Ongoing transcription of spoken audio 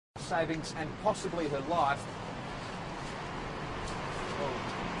savings and possibly her life.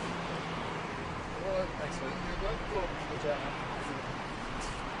 Oh, thanks, Lee. Good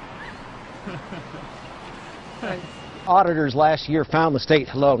job. Auditors last year found the state.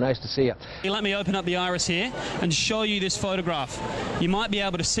 Hello, nice to see you. Let me open up the iris here and show you this photograph. You might be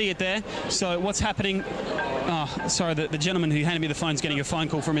able to see it there. So what's happening? Oh, sorry, the gentleman who handed me the phone is getting a phone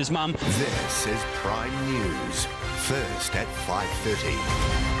call from his mum. This is Prime News, first at 5:30.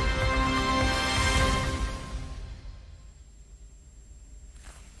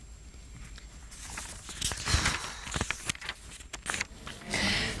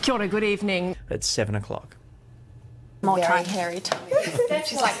 Kia ora, good evening. At 7 o'clock. More time, Harry.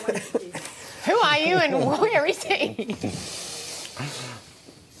 She's like, who are you and where is he?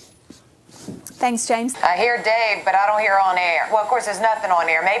 Thanks, James. I hear Dave, but I don't hear on air. Well, of course, there's nothing on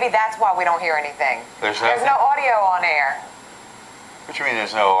air. Maybe that's why we don't hear anything. There's no audio on air. What do you mean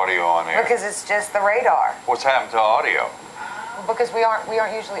there's no audio on air? Because it's just the radar. What's happened to audio? Because we aren't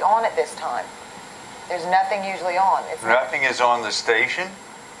usually on at this time. There's nothing usually on. Nothing is on the station?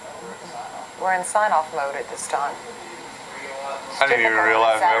 We're in sign-off mode at this time. I didn't even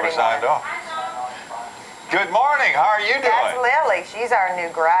realize we ever signed off. Good morning. How are you doing? That's Lily. She's our new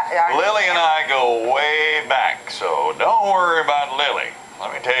Lily and I go way back, so don't worry about Lily.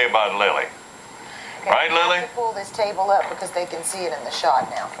 Let me tell you about Lily. Okay, right, Lily? I have to pull this table up because they can see it in the shot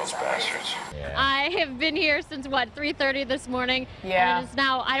now. Those bastards. Yeah. I have been here since, what, 3:30 this morning? Yeah. And it is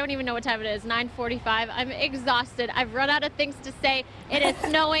now, I don't even know what time it is, 9:45. I'm exhausted. I've run out of things to say. It is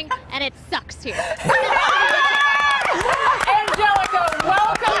snowing, and it sucks here. Angelica,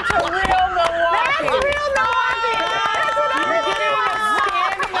 welcome to Real Milwaukee. That's Real Milwaukee. You're getting a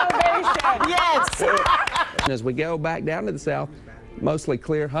standing ovation. Yes. As we go back down to the south, mostly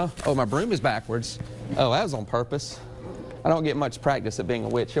clear, huh? Oh, my broom is backwards. Oh, that was on purpose. I don't get much practice at being a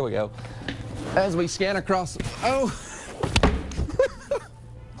witch. Here we go. As we scan across, oh.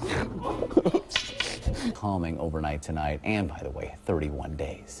 Calming overnight tonight, and by the way, 31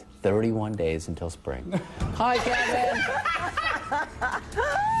 days. 31 days until spring. Hi, Kevin.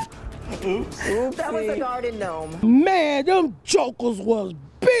 Oops. That was a garden gnome. Man, them jokers was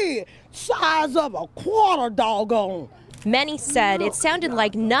big, size of a quarter doggone. Many said it sounded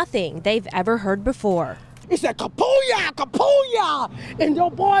like nothing they've ever heard before. He said, kapooyah, kapooyah. And your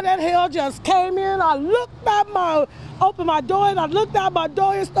boy, that hell just came in. I looked at opened my door, and I looked out my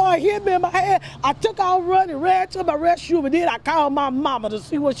door and started hitting me in my head. I took out running, ran to my rescue, but then I called my mama to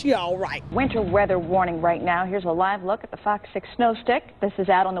see was she all right. Winter weather warning right now. Here's a live look at the Fox 6 snow stick. This is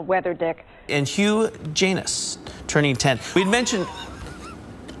out on the weather dick. And Hugh Janus, turning 10. We'd mentioned...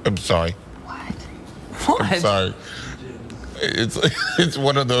 I'm sorry. What? I'm sorry. It's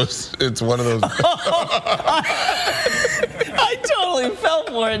one of those. I totally fell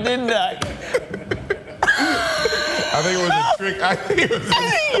for it, didn't I? I think it was a trick. I think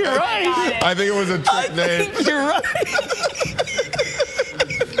you're right. I think it was a trick name. I think you're right.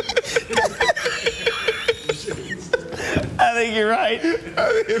 I think you're right.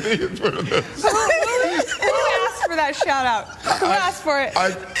 I think it's one of those. Who asked for that shout out? Who asked for it?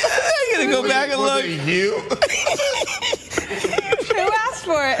 I'm going to go back and look. Was it you? Who asked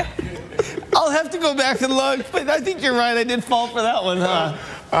for it? I'll have to go back and look, but I think you're right. I did fall for that one, huh?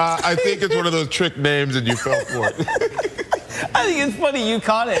 I think it's one of those trick names and you fell for it. I think it's funny you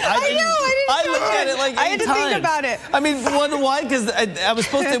caught it. I looked at it like 8 I had to think about it. I mean, why? Because I was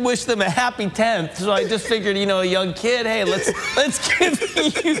supposed to wish them a happy 10th, so I just figured, you know, a young kid, hey, let's give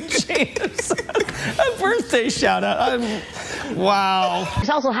you James a birthday shout out. Wow. It's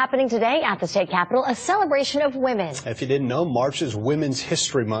also happening today at the state capitol, a celebration of women. If you didn't know, March is Women's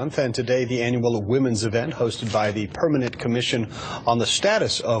History Month, and today the annual women's event hosted by the Permanent Commission on the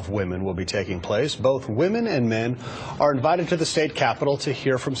Status of Women will be taking place. Both women and men are invited to the state capitol to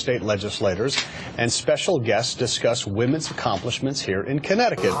hear from state legislators, and special guests discuss women's accomplishments here in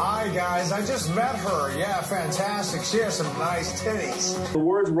Connecticut. Hi, guys. I just met her. Yeah, fantastic. She has some nice titties. The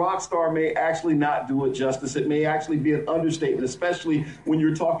words rock star may actually not do it justice. It may actually be an understatement, especially when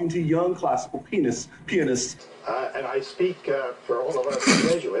you're talking to young classical pianists. And I speak for all of us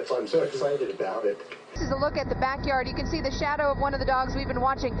Jesuits. I'm so excited about it. This is a look at the backyard. You can see the shadow of one of the dogs we've been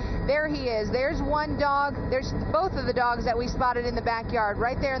watching. There he is. There's one dog. There's both of the dogs that we spotted in the backyard,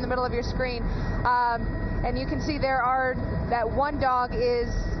 right there in the middle of your screen. And you can see that one dog is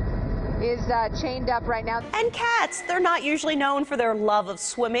chained up right now. And cats, they're not usually known for their love of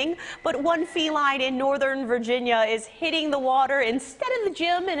swimming, but one feline in Northern Virginia is hitting the water instead of the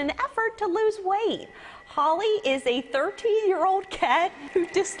gym in an effort to lose weight. Holly is a 13-year-old cat who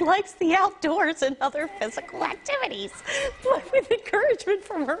dislikes the outdoors and other physical activities, but with encouragement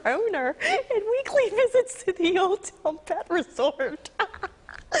from her owner and weekly visits to the Old Town Pet Resort,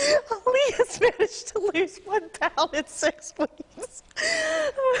 Holly has managed to lose 1 pound in 6 weeks.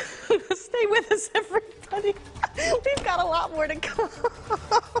 Stay with us, everybody. We've got a lot more to come.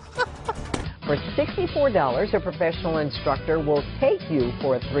 For $64, a professional instructor will take you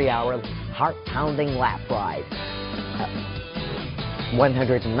for a 3-hour heart-pounding lap ride.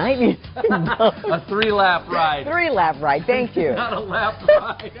 $190. A 3-lap ride. 3-lap ride, thank you. Not a lap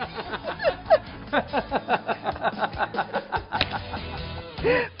ride.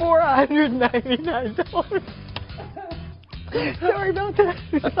 $499. Sorry about that.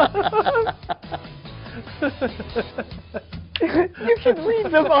 You can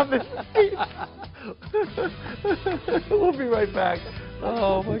read them on the seat. We'll be right back.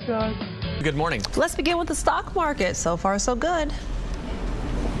 Oh my God. Good morning. Let's begin with the stock market. So far, so good.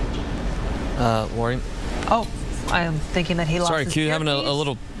 Maureen. Oh, I am thinking that he lost Sorry, his Q, having a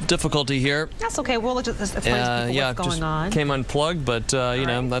little difficulty here. That's okay. We'll just explain to people what's going on. Came unplugged, but you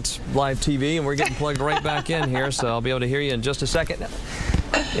know, that's live TV, and we're getting plugged right back in here, so I'll be able to hear you in just a second.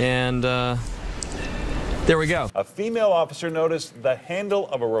 And there we go. A female officer noticed the handle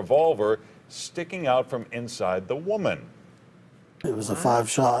of a revolver sticking out from inside the woman. It was a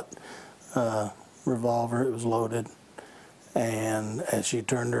 5-shot revolver. It was loaded, and as she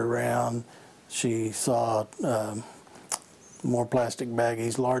turned her around, she saw more plastic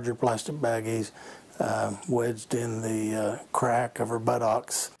baggies, larger plastic baggies, wedged in the crack of her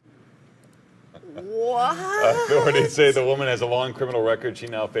buttocks. What? Authorities say the woman has a long criminal record. She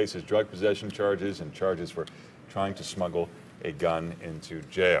now faces drug possession charges and charges for trying to smuggle a gun into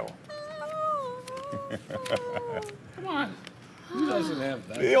jail. Come on. Who doesn't have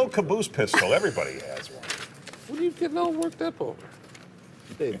that? The old caboose pistol. Everybody has one. What are you getting all worked up over?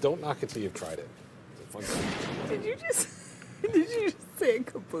 Hey, don't knock it till you've tried it. It's a fun thing. Did you just say a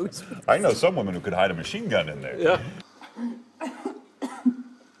caboose? I know some women who could hide a machine gun in there. Yeah.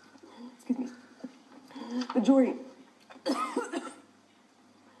 Джори.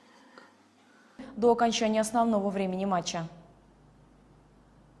 До окончания основного времени матча.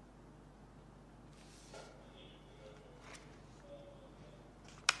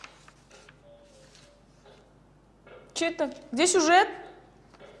 Че это? Где сюжет?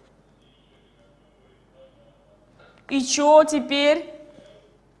 И чё теперь?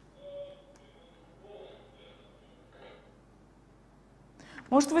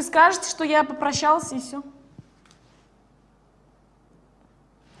 Может, вы скажете, что я попрощался и все?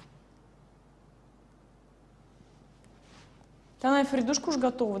 Она и Фридушка уже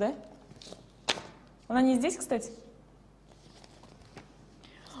готова, да? Она не здесь, кстати?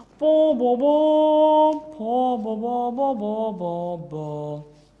 По-бо-бо, по-бо-бо-бо-бо-бо.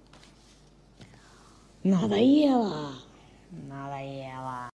 Надоело. Надоело.